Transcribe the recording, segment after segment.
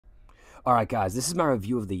All right, guys, this is my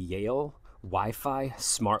review of the Yale Wi-Fi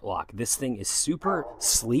smart lock. This thing is super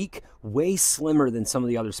sleek, way slimmer than some of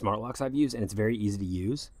the other smart locks I've used, and it's very easy to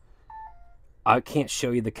use. I can't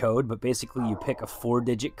show you the code, but basically you pick a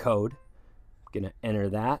 4-digit code. I'm gonna enter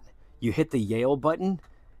that. You hit the Yale button,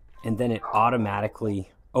 and then it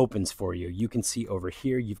automatically opens for you. You can see over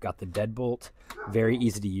here, you've got the deadbolt. Very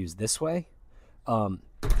easy to use this way.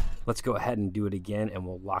 Let's go ahead and do it again, and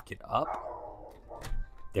we'll lock it up.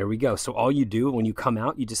 There we go. So all you do when you come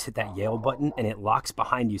out, you just hit that Yale button and it locks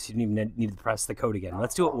behind you, so you don't even need to press the code again.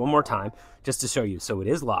 Let's do it one more time just to show you. So it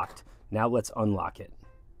is locked. Now let's unlock it.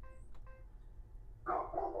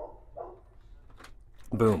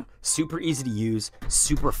 Boom. Super easy to use,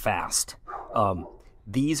 super fast.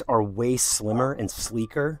 These are way slimmer and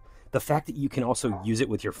sleeker. The fact that you can also use it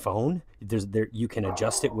with your phone, you can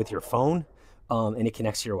adjust it with your phone, and it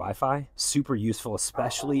connects to your Wi-Fi. Super useful,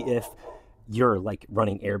 especially if you're like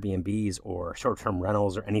running Airbnbs or short-term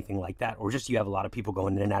rentals or anything like that, or just you have a lot of people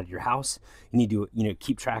going in and out of your house. You need to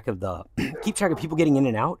keep track of people getting in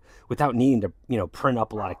and out without needing to print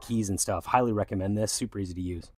up a lot of keys and stuff. Highly recommend this. Super easy to use.